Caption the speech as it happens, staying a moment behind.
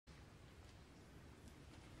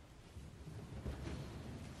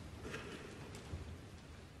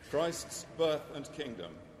Christ's birth and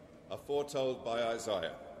kingdom are foretold by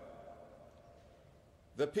Isaiah.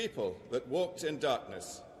 The people that walked in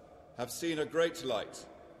darkness have seen a great light.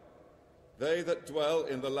 They that dwell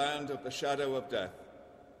in the land of the shadow of death,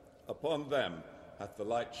 upon them hath the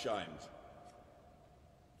light shined.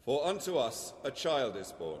 For unto us a child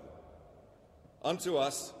is born, unto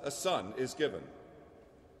us a son is given,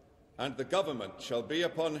 and the government shall be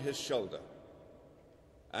upon his shoulder,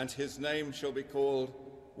 and his name shall be called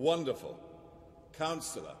Wonderful,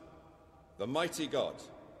 Counselor, the Mighty God,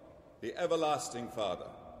 the Everlasting Father,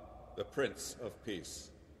 the Prince of Peace.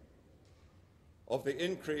 Of the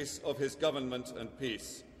increase of his government and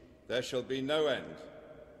peace there shall be no end,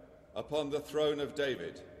 upon the throne of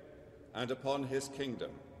David and upon his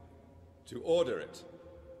kingdom, to order it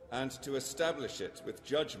and to establish it with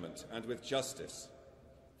judgment and with justice,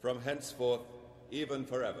 from henceforth even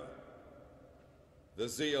forever. The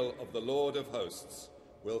zeal of the Lord of hosts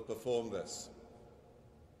will perform this.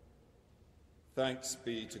 Thanks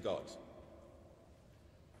be to God.